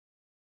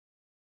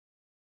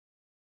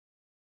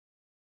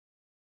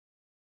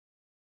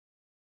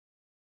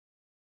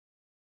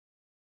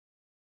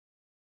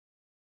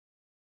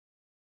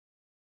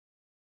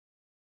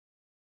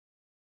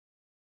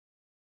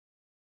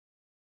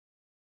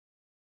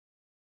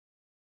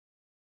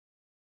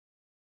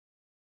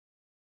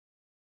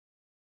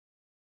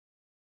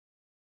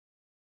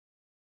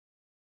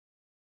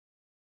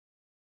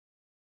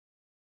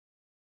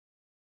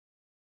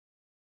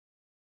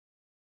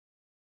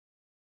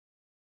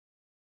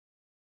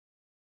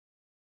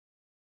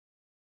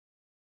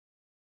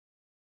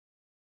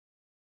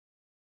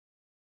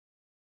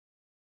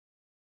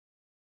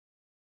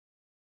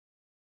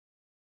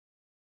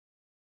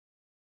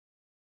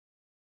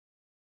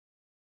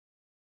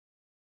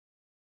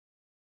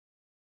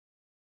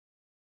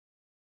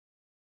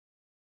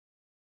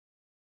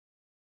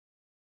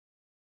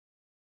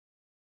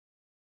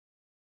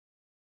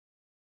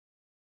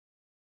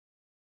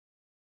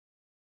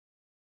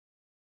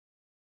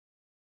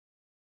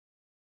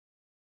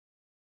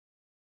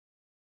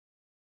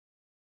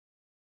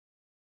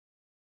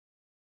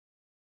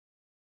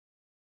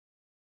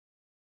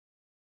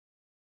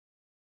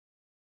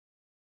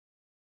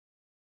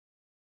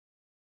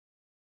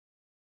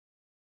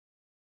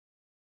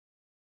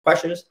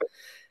questions.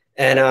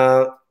 And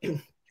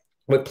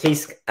we'll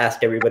please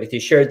ask everybody to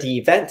share the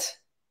event.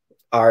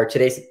 Our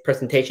today's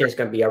presentation is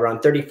going to be around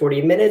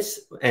 30-40 minutes.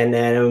 And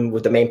then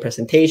with the main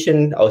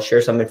presentation, I'll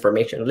share some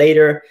information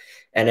later.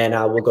 And then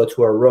we'll go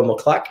to our room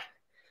o'clock.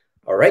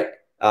 All right.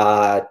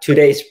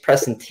 Today's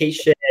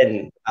presentation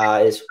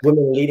is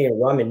Women Leading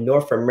Rum in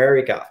North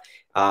America.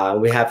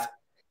 We have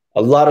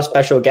a lot of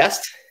special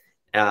guests,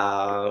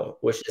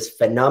 which is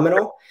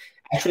phenomenal.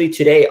 Actually,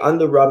 today on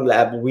the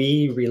RumLab,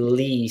 we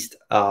released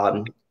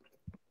an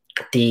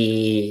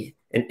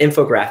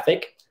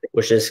infographic,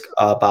 which is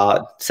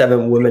about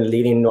 7 women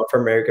leading North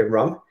American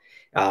rum.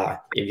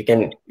 If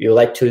you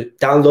like to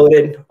download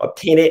it,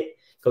 obtain it,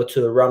 go to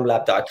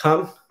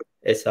TheRumLab.com.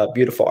 It's a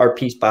beautiful art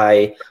piece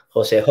by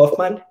Jose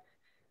Hoffman.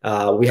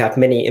 We have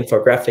many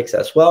infographics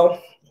as well.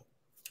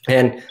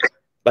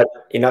 But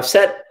enough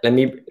said.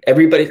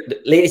 Everybody,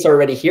 the ladies are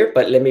already here,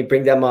 but let me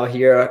bring them out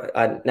here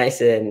nice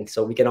and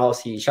so we can all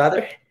see each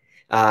other.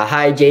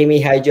 Hi,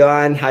 Jamie. Hi,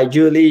 JoAnn. Hi,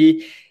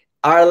 Julie,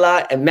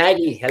 Arla, and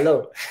Maggie.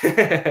 Hello.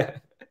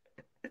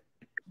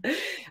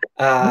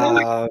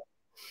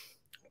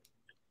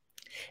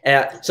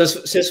 So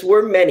since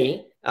we're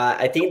many,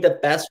 I think the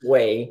best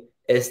way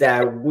is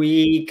that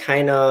we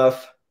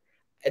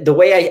the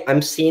way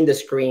I'm seeing the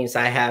screens,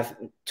 I have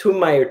to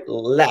my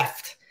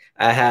left,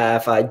 I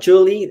have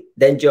Julie,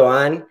 then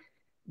JoAnn,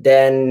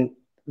 then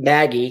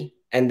Maggie,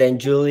 and then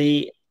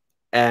Julie,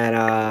 and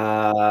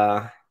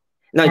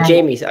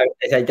Jamie's,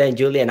 then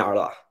Julie and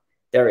Arla.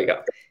 There we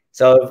go.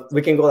 So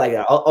we can go like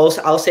that.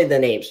 I'll say the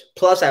names.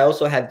 Plus, I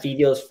also have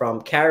videos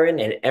from Karen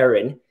and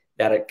Erin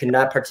that could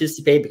not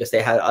participate because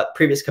they had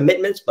previous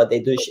commitments, but they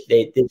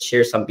did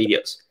share some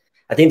videos.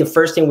 I think the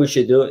first thing we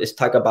should do is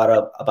talk about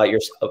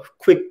a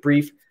quick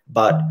brief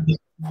about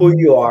who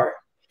you are.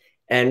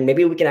 And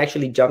maybe we can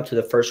actually jump to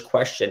the first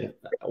question.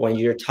 When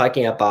you're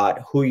talking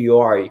about who you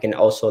are, you can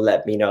also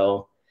let me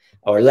know,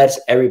 or let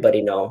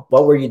everybody know,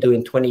 what were you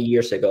doing 20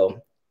 years ago?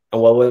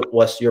 And what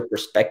was your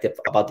perspective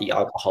about the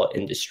alcohol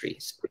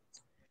industries?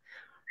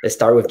 Let's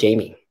start with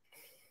Jamie.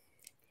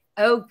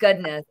 Oh,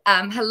 goodness.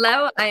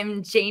 Hello,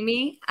 I'm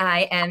Jamie.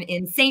 I am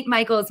in St.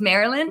 Michael's,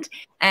 Maryland,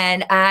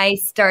 and I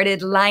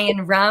started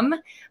Lion Rum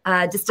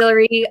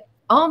Distillery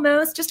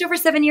almost just over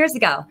 7 years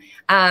ago.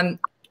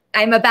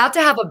 I'm about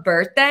to have a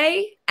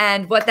birthday,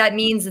 and what that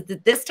means is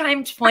that this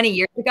time 20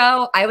 years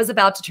ago, I was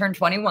about to turn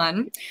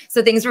 21.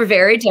 So things were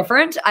very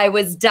different. I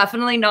was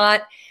definitely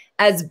not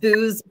as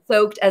booze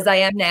soaked as I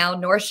am now,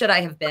 nor should I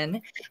have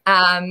been.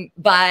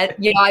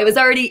 But you know, I was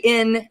already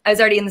in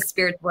the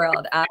spirit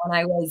world. When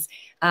I was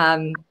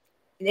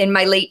in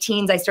my late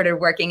teens, I started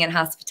working in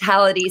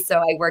hospitality. So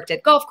I worked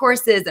at golf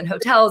courses and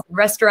hotels and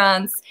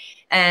restaurants,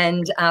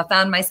 and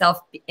found myself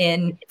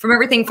from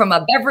everything from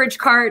a beverage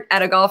cart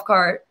at a golf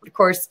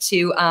course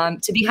to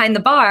behind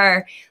the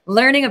bar,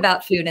 learning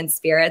about food and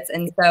spirits.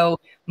 And so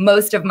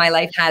most of my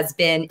life has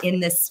been in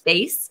this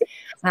space.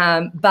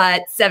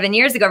 But 7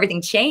 years ago,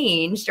 everything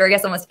changed, or I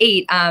guess almost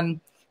 8,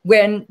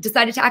 when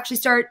decided to actually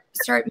start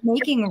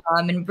making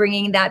rum and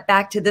bringing that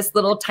back to this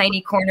little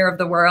tiny corner of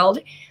the world.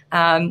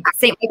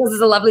 St. Michael's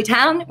is a lovely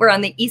town. We're on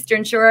the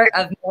eastern shore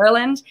of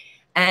Maryland,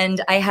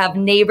 and I have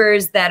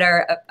neighbors that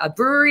are a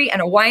brewery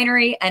and a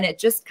winery, and it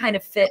just kind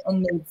of fit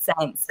and made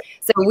sense.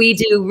 So we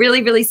do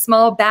really, really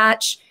small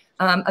batch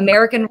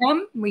American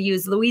rum. We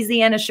use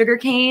Louisiana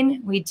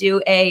sugarcane. We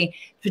do a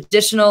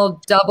traditional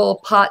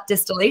double pot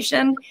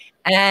distillation,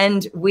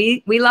 and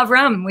we love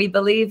rum. We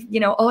believe,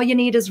 you know, all you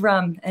need is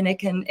rum, and it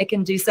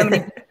can do so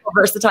many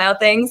versatile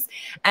things.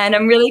 And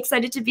I'm really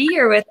excited to be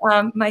here with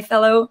my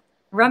fellow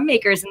rum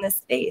makers in this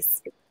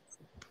space.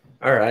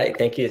 All right,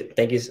 thank you,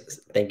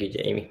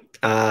 Jamie.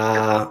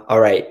 All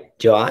right,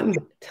 JoAnn,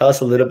 tell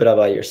us a little bit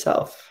about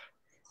yourself.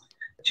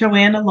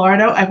 JoAnn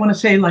Elardo. I want to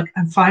say like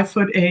I'm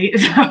 5'8".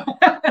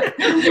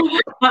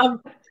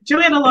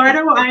 JoAnn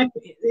Elardo. I'm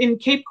in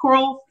Cape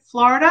Coral,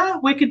 Florida.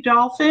 Wicked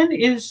Dolphin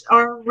is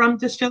our rum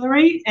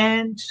distillery,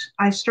 and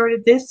I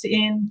started this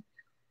in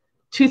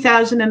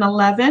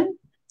 2011.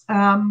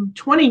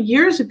 20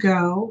 years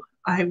ago,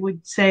 I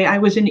would say I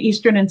was in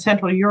Eastern and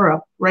Central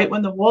Europe, right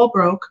when the wall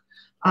broke.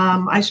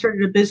 I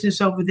started a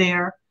business over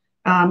there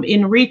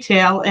in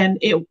retail, and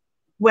it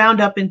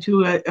wound up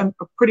into a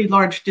pretty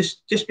large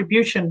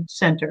distribution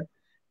center.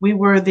 We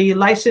were the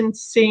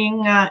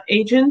licensing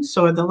agents,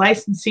 or the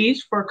licensees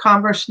for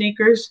Converse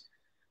sneakers.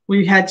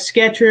 We had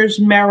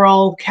Skechers,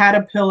 Merrell,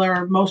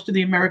 Caterpillar, most of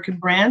the American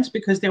brands,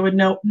 because there were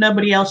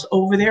nobody else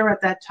over there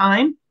at that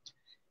time.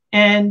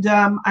 And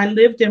I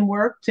lived and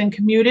worked and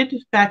commuted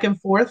back and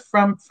forth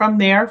from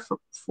there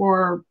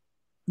for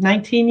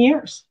 19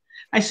 years.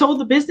 I sold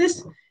the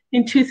business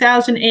in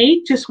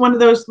 2008, just one of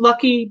those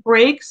lucky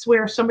breaks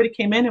where somebody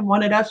came in and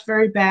wanted us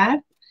very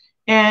bad.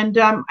 And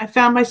I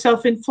found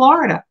myself in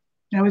Florida.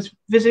 I was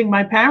visiting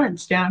my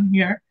parents down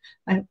here.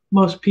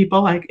 Most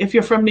people, like, if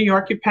you're from New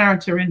York, your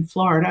parents are in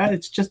Florida.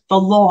 It's just the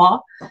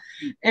law.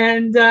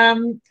 And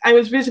I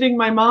was visiting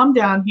my mom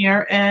down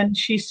here, and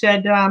she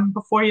said,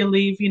 before you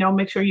leave, you know,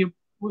 make sure we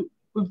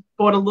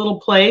bought a little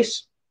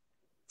place.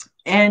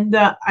 And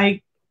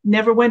I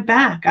never went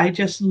back. I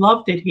just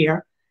loved it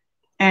here.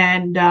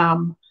 And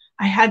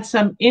I had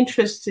some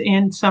interest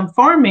in some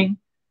farming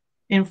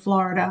in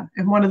Florida,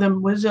 and one of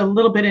them was a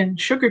little bit in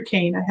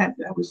sugarcane. I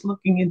was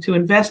looking into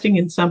investing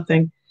in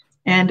something,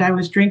 and I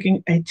was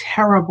drinking a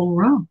terrible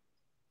rum.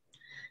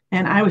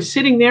 And I was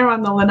sitting there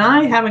on the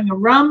lanai having a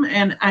rum,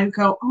 and I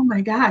go, oh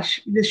my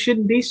gosh, this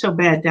shouldn't be so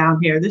bad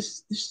down here.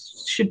 This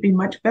should be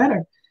much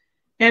better.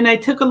 And I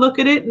took a look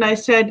at it and I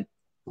said,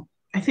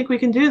 I think we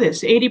can do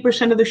this.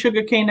 80% of the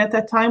sugarcane at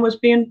that time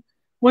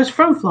was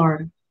from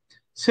Florida.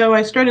 So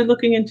I started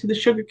looking into the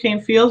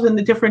sugarcane fields and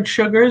the different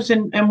sugars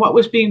and what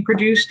was being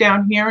produced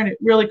down here, and it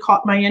really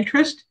caught my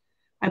interest.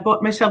 I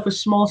bought myself a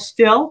small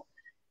still,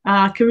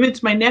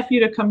 convinced my nephew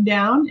to come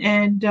down,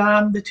 and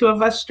the two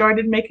of us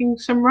started making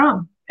some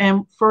rum.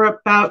 And for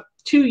about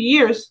 2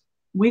 years,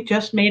 we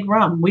just made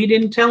rum. We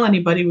didn't tell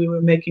anybody we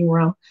were making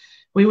rum.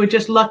 We were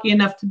just lucky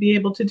enough to be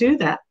able to do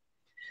that.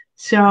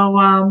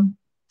 So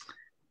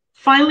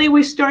finally,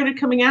 we started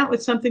coming out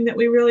with something that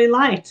we really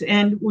liked,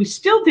 and we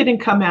still didn't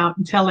come out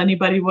and tell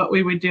anybody what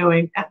we were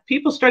doing.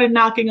 People started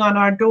knocking on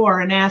our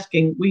door and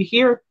asking, we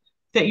hear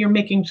that you're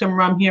making some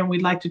rum here and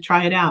we'd like to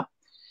try it out.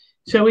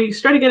 So we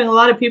started getting a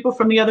lot of people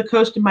from the other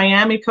coast in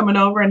Miami coming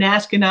over and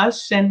asking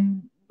us,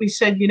 and we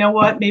said, you know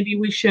what, maybe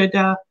we should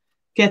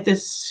get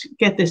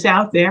this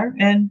out there.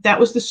 And that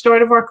was the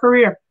start of our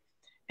career.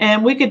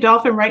 And Wicked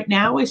Dolphin right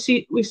now, we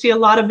see a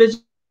lot of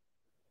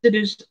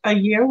visitors a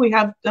year. We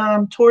have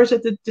tours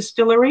at the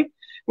distillery.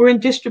 We're in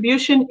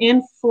distribution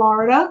in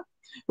Florida.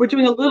 We're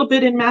doing a little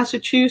bit in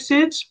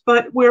Massachusetts,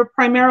 but we're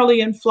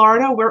primarily in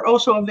Florida. We're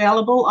also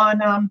available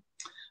on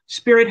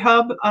Spirit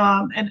Hub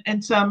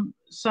and some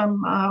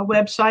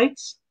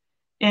websites.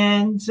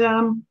 And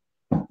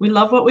we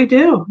love what we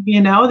do.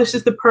 You know, this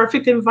is the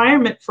perfect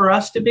environment for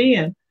us to be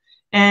in.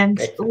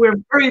 And we're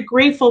very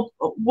grateful.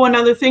 One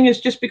other thing is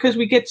just because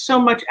we get so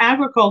much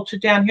agriculture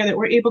down here that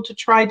we're able to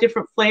try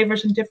different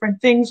flavors and different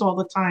things all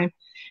the time.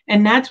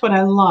 And that's what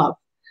I love.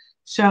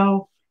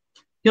 So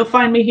you'll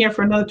find me here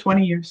for another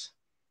 20 years.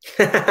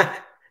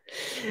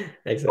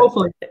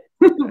 Hopefully.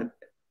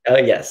 Oh,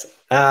 yes.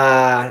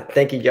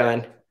 Thank you,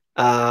 JoAnn.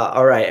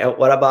 All right.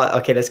 What about,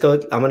 okay, let's go.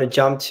 I'm going to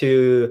jump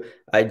to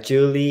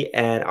Julie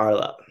and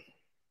Arla.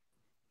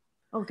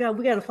 Oh, God,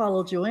 we got to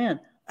follow JoAnn.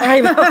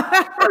 I know.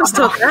 I'm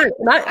still tired.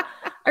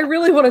 I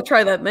really want to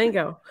try that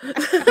mango.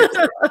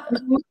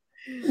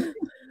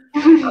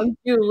 I'm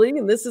Julie,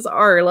 and this is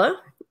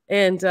Arla,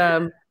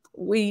 and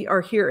we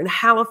are here in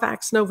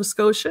Halifax, Nova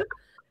Scotia,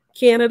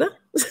 Canada.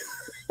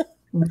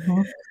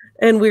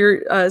 And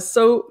we're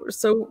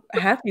so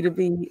happy to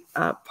be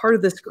part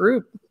of this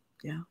group.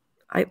 Yeah,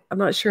 I'm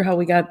not sure how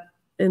we got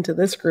into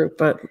this group,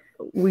 but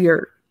we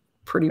are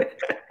pretty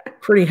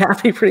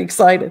happy, pretty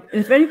excited.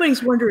 And if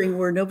anybody's wondering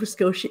where Nova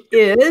Scotia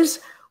is,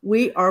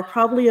 we are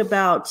probably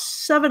about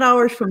 7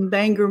 hours from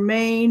Bangor,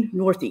 Maine,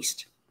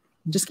 northeast.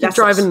 Just keep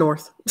driving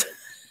north.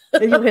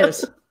 You hit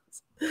us.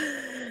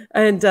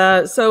 And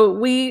so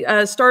we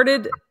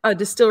started a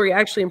distillery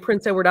actually in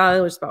Prince Edward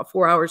Island, which is about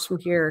 4 hours from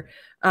here,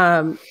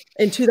 in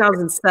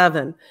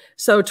 2007.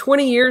 So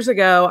 20 years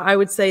ago, I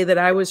would say that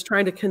I was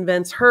trying to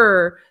convince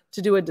her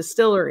to do a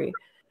distillery.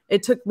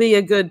 It took me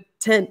a good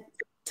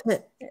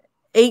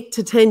 8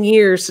 to 10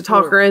 years to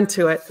talk her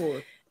into it.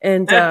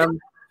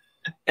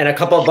 And a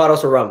couple of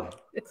bottles of rum.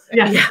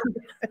 Yeah.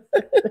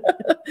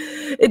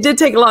 It did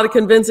take a lot of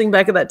convincing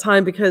back at that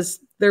time because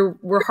there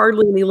were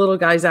hardly any little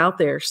guys out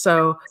there.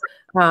 So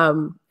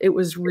it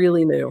was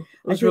really new.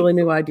 It was a really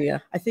new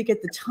idea. I think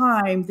at the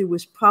time there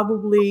was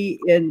probably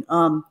in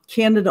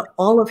Canada,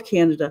 all of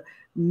Canada,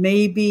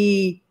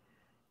 maybe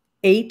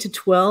 8 to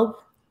 12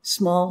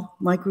 small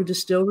micro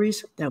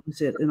distilleries. That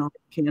was it in all of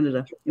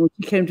Canada. And when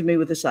she came to me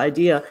with this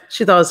idea,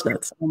 she thought it was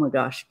nuts. Oh my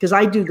gosh. Because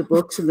I do the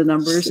books and the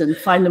numbers and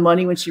find the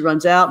money when she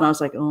runs out. And I was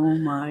like, oh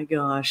my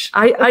gosh.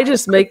 I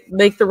just make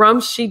the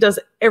rum. She does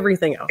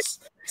everything else.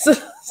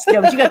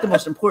 Yeah, but you got the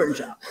most important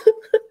job.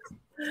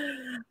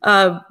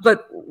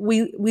 But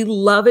we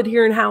love it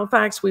here in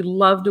Halifax. We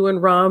love doing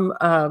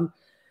rum.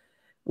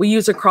 We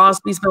use a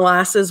Crosby's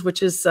molasses,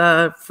 which is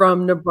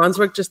from New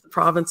Brunswick, just the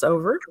province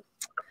over.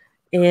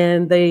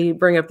 And they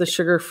bring up the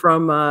sugar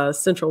from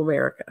Central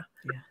America.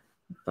 Yeah.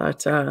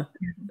 But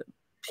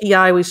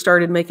PI, we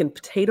started making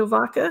potato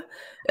vodka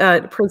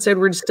at Prince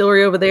Edward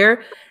Distillery over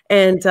there.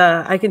 And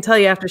I can tell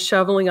you, after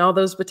shoveling all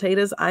those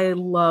potatoes, I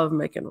love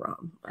making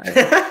rum.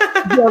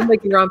 I love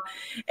making rum.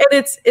 And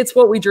it's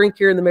what we drink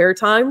here in the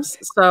Maritimes.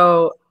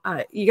 So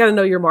you got to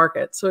know your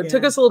market. So it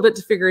took us a little bit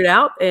to figure it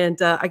out.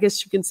 And I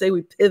guess you can say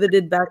we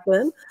pivoted back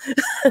then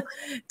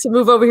to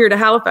move over here to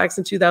Halifax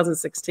in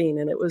 2016.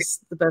 And it was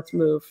the best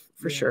move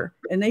for sure.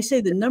 And they say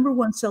the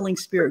 #1 selling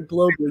spirit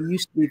globally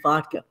used to be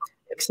vodka,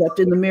 except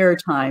in the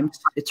Maritimes,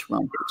 it's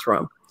rum. It's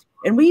rum.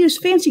 And we use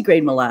fancy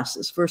grade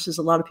molasses versus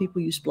a lot of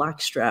people use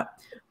blackstrap.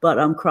 But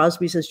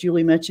Crosby's, as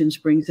Julie mentions,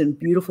 brings in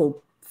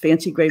beautiful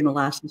fancy grade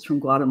molasses from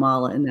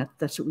Guatemala. And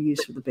that's what we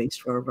use for the base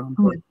for our rum.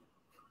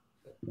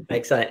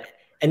 Excellent.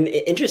 And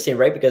interesting,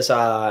 right? Because,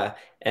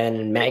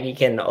 and Maggie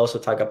can also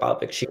talk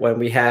about, when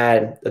we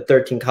had the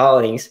 13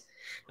 colonies,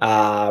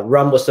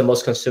 rum was the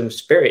most consumed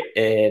spirit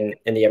in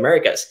the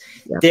Americas.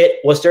 Yeah.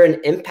 Was there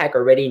an impact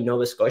already in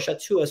Nova Scotia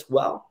too as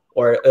well,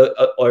 or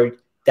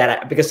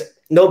that, because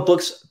no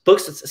books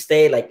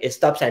stay like it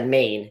stops at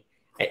Maine.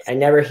 I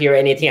never hear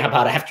anything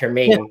about after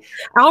Maine. Yeah.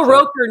 Al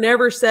Roker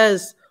never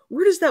says,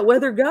 where does that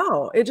weather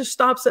go? It just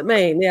stops at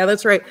Maine. Yeah,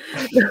 that's right.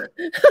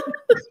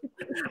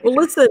 Well,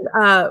 listen,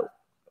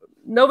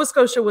 Nova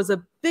Scotia was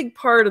a big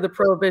part of the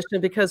Prohibition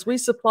because we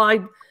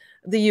supplied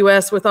the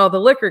U.S. with all the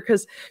liquor,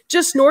 because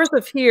just north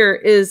of here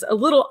is a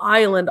little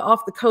island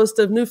off the coast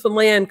of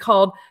Newfoundland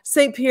called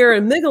St. Pierre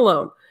and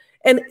Miquelon.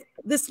 And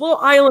this little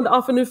island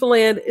off of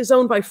Newfoundland is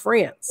owned by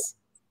France.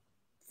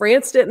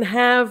 France didn't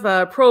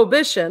have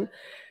Prohibition.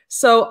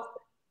 So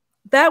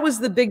that was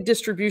the big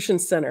distribution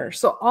center.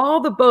 So all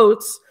the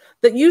boats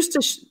that used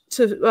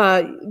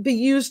to be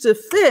used to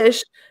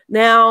fish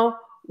now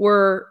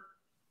were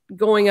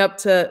going up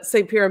to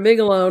St. Pierre and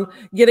Miquelon,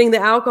 getting the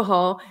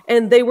alcohol,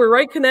 and they were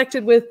right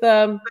connected with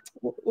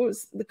what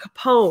was the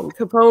Capone.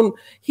 Capone,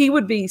 he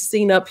would be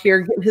seen up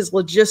here getting his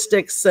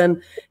logistics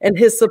and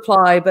his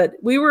supply, but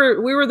we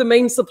were the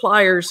main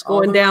suppliers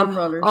going down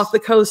off the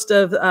coast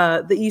of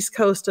the east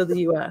coast of the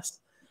U.S.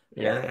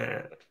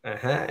 Yeah.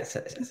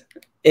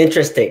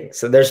 Interesting.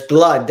 So there's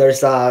blood. There's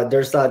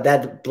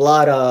that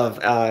blood of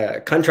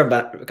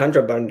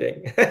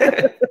contrabanding.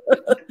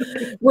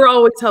 We're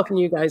always helping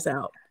you guys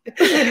out.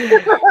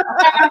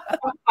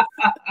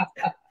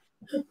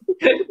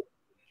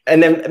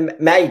 And then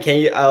Maggie, can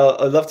you?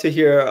 I'd love to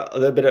hear a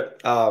little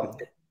bit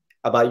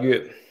about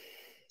you.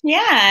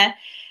 Yeah.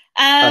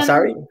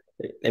 Sorry,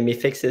 let me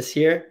fix this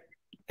here,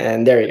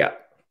 and there you go.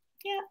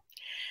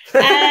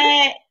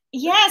 Yeah.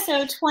 Yeah.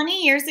 So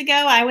 20 years ago,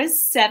 I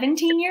was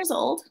 17 years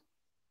old.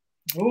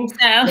 Ooh, so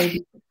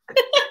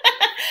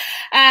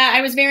I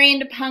was very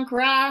into punk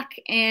rock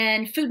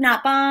and Food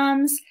Not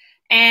Bombs.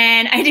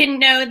 And I didn't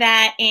know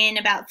that in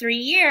about 3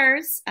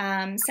 years,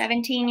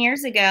 17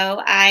 years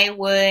ago, I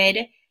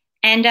would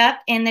end up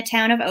in the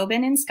town of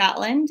Oban in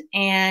Scotland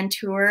and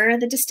tour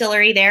the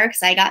distillery there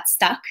because I got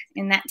stuck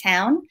in that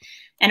town.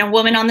 And a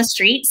woman on the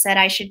street said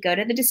I should go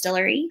to the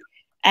distillery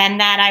and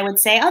that I would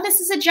say, oh, this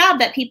is a job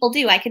that people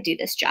do. I could do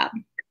this job.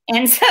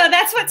 And so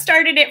that's what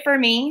started it for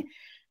me.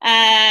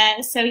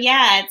 So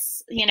yeah,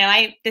 it's, you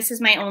know, this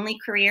is my only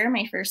career,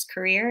 my first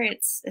career.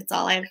 It's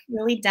all I've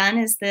really done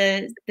is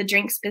the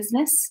drinks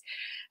business.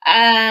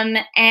 And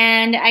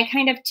I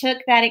kind of took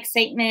that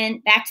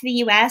excitement back to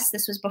the US.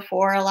 This was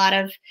before a lot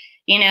of,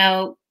 you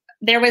know,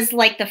 there was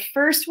like the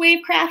first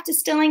wave craft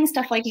distilling,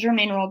 stuff like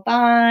JoAnn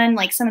Elardo,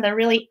 like some of the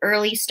really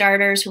early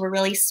starters who were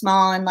really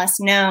small and less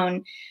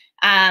known,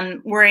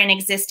 were in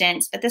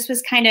existence. But this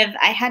was kind of,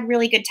 I had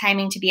really good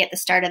timing to be at the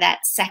start of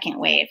that second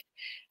wave.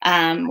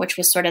 Which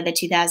was sort of the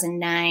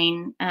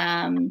 2009,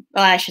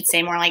 well, I should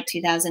say more like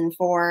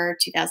 2004,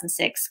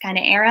 2006 kind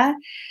of era.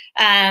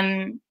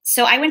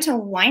 So I went to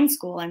wine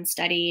school and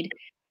studied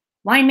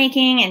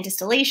winemaking and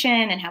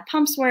distillation and how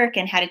pumps work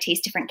and how to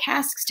taste different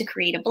casks to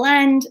create a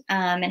blend,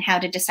 and how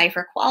to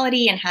decipher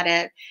quality and how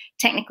to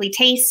technically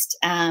taste,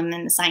 and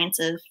the science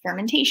of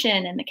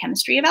fermentation and the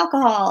chemistry of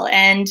alcohol.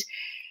 And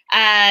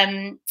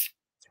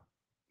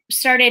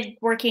started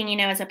working, you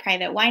know, as a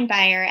private wine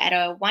buyer at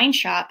a wine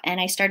shop.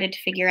 And I started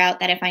to figure out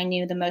that if I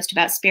knew the most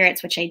about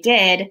spirits, which I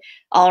did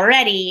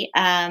already,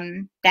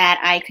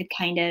 that I could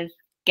kind of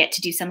get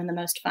to do some of the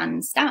most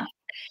fun stuff.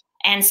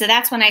 And so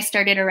that's when I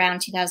started around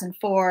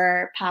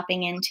 2004,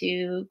 popping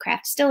into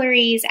craft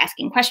distilleries,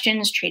 asking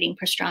questions, trading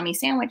pastrami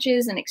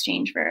sandwiches in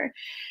exchange for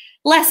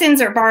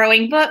lessons or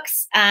borrowing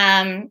books.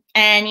 And,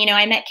 you know,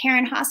 I met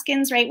Karen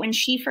Hoskins right when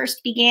she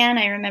first began.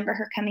 I remember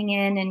her coming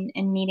in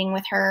and meeting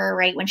with her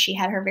right when she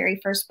had her very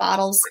first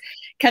bottles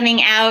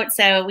coming out.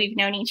 So we've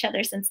known each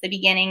other since the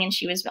beginning, and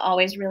she was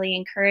always really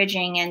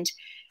encouraging. And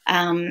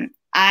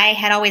I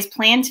had always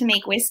planned to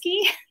make whiskey,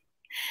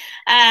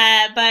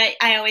 but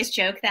I always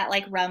joke that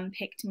like rum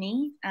picked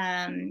me.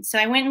 So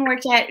I went and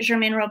worked at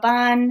JoAnn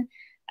Elardo,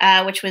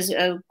 which was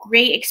a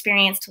great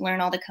experience to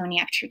learn all the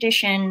cognac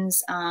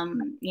traditions.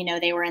 You know,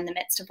 they were in the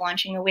midst of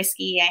launching a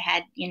whiskey. I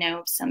had, you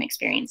know, some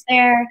experience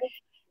there.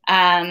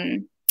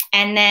 And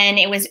then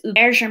it was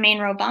JoAnn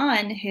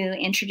Elardo who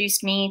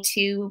introduced me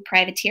to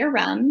privateer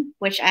rum,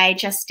 which I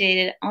just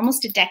did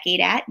almost a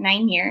decade at,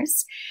 9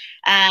 years.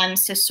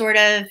 So sort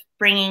of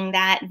bringing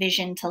that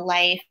vision to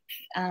life,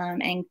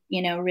 and,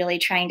 you know, really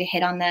trying to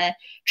hit on the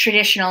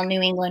traditional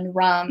New England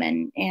rum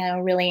and, you know,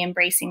 really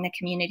embracing the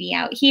community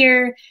out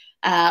here.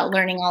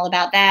 Learning all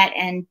about that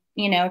and,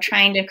 you know,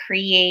 trying to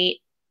create,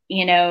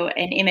 you know,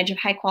 an image of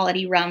high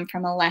quality rum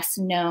from a less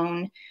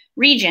known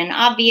region.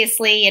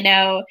 Obviously, you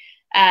know,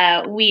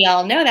 we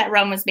all know that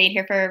rum was made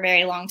here for a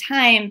very long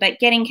time, but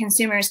getting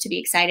consumers to be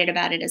excited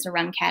about it as a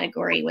rum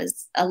category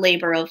was a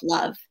labor of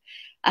love.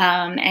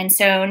 And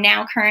so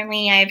now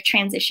currently I've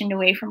transitioned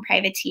away from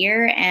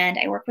privateer and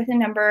I work with a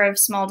number of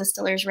small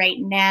distillers right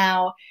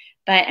now,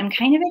 but I'm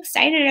kind of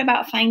excited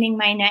about finding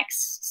my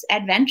next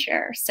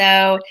adventure.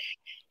 So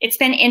it's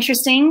been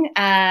interesting.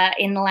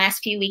 In the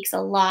last few weeks,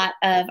 a lot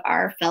of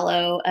our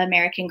fellow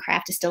American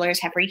craft distillers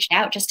have reached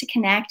out just to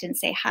connect and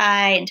say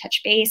hi and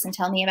touch base and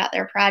tell me about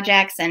their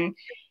projects. And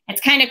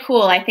it's kind of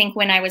cool. I think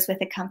when I was with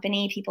a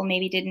company, people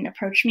maybe didn't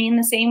approach me in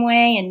the same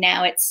way. And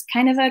now it's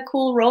kind of a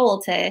cool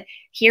role to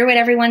hear what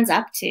everyone's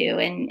up to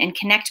and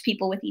connect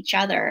people with each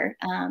other,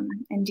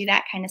 and do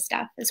that kind of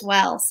stuff as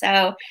well.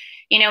 So,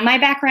 you know, my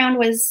background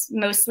was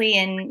mostly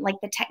in like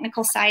the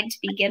technical side to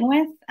begin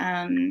with.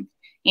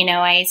 You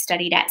know, I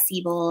studied at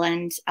Siebel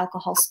and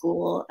alcohol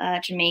school,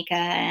 Jamaica.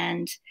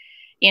 And,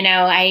 you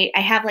know, I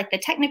have like the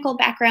technical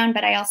background,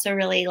 but I also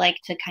really like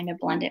to kind of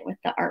blend it with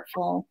the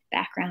artful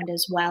background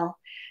as well.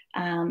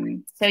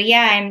 So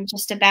yeah, I'm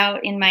just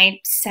about in my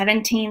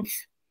 17th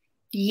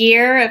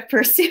year of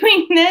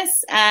pursuing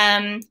this.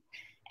 And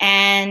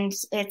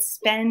it's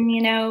been,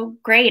 you know,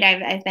 great.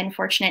 I've been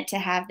fortunate to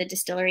have the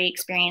distillery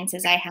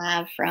experiences I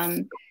have,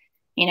 from,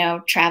 you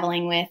know,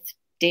 traveling with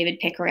David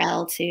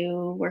Pickerel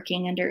to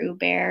working under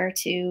Hubert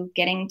to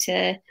getting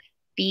to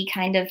be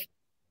kind of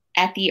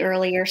at the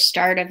earlier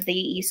start of the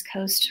East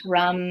Coast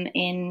rum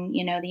in,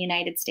 you know, the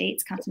United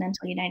States,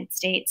 continental United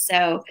States.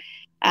 So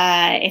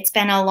it's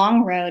been a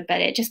long road,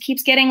 but it just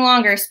keeps getting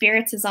longer.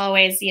 Spirits is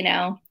always, you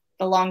know,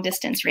 the long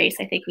distance race.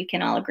 I think we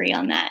can all agree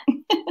on that.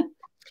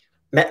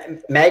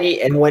 Maggie,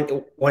 and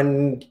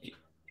when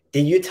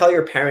did you tell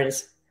your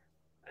parents?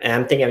 And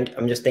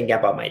I'm just thinking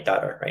about my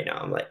daughter right now.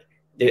 I'm like,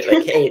 dude,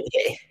 like,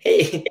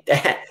 hey,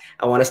 Dad,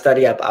 I want to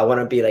study up. I want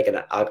to be like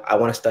I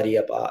want to study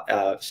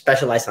up,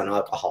 specialize on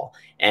alcohol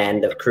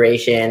and the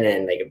creation,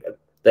 and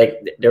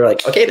like they were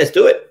like, okay, let's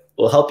do it.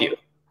 We'll help you.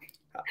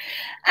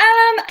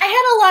 I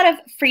had a lot of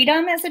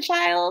freedom as a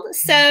child,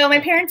 so my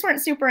parents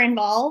weren't super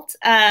involved.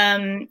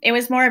 It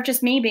was more of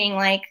just me being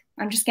like,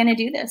 I'm just going to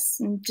do this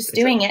and just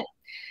doing it.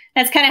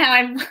 That's kind of how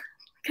I've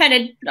kind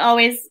of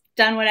always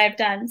done what I've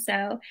done.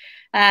 So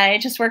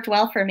it just worked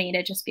well for me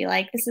to just be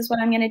like, this is what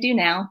I'm going to do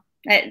now.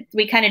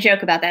 We kind of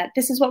joke about that.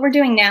 This is what we're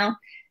doing now,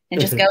 and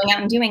just going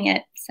out and doing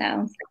it.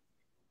 So,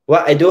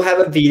 well, I do have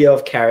a video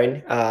of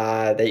Karen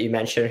that you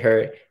mentioned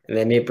her, and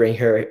let me bring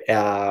her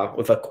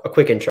with a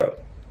quick intro.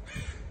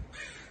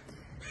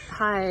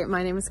 Hi,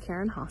 my name is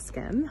Karen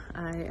Hoskin.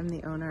 I am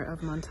the owner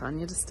of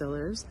Montagna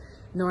Distillers,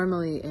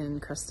 normally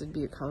in Crested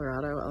Butte,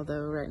 Colorado,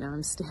 although right now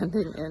I'm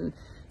standing in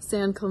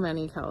San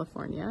Clemente,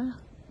 California.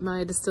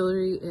 My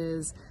distillery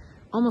is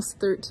almost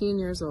 13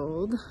 years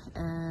old,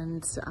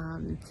 and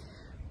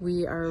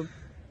we are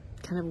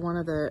kind of one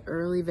of the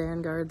early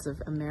vanguards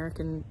of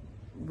American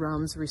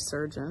rum's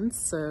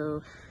resurgence.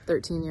 So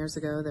 13 years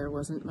ago, there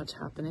wasn't much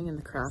happening in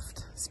the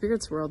craft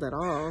spirits world at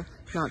all,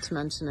 not to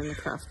mention in the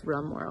craft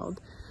rum world.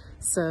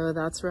 So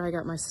that's where I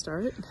got my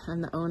start.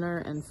 I'm the owner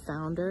and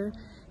founder,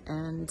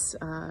 and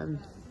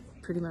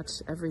pretty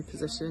much every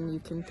position you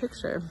can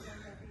picture.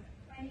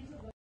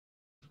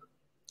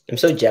 I'm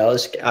so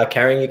jealous.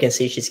 Karen, you can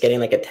see she's getting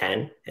like a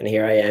 10, and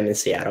here I am in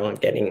Seattle. I'm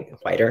getting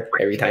whiter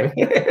every time.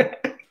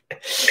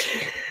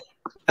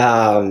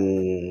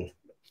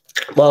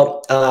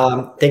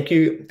 Thank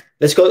you.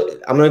 Let's go.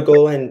 I'm going to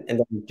go and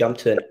then jump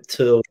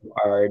to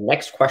our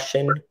next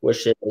question,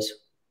 which is,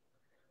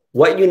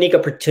 what unique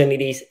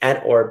opportunities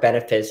and or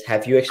benefits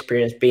have you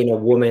experienced being a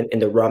woman in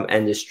the rum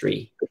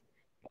industry?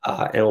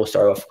 And we'll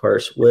start, of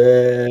course,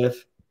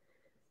 with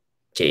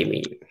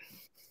Jamie.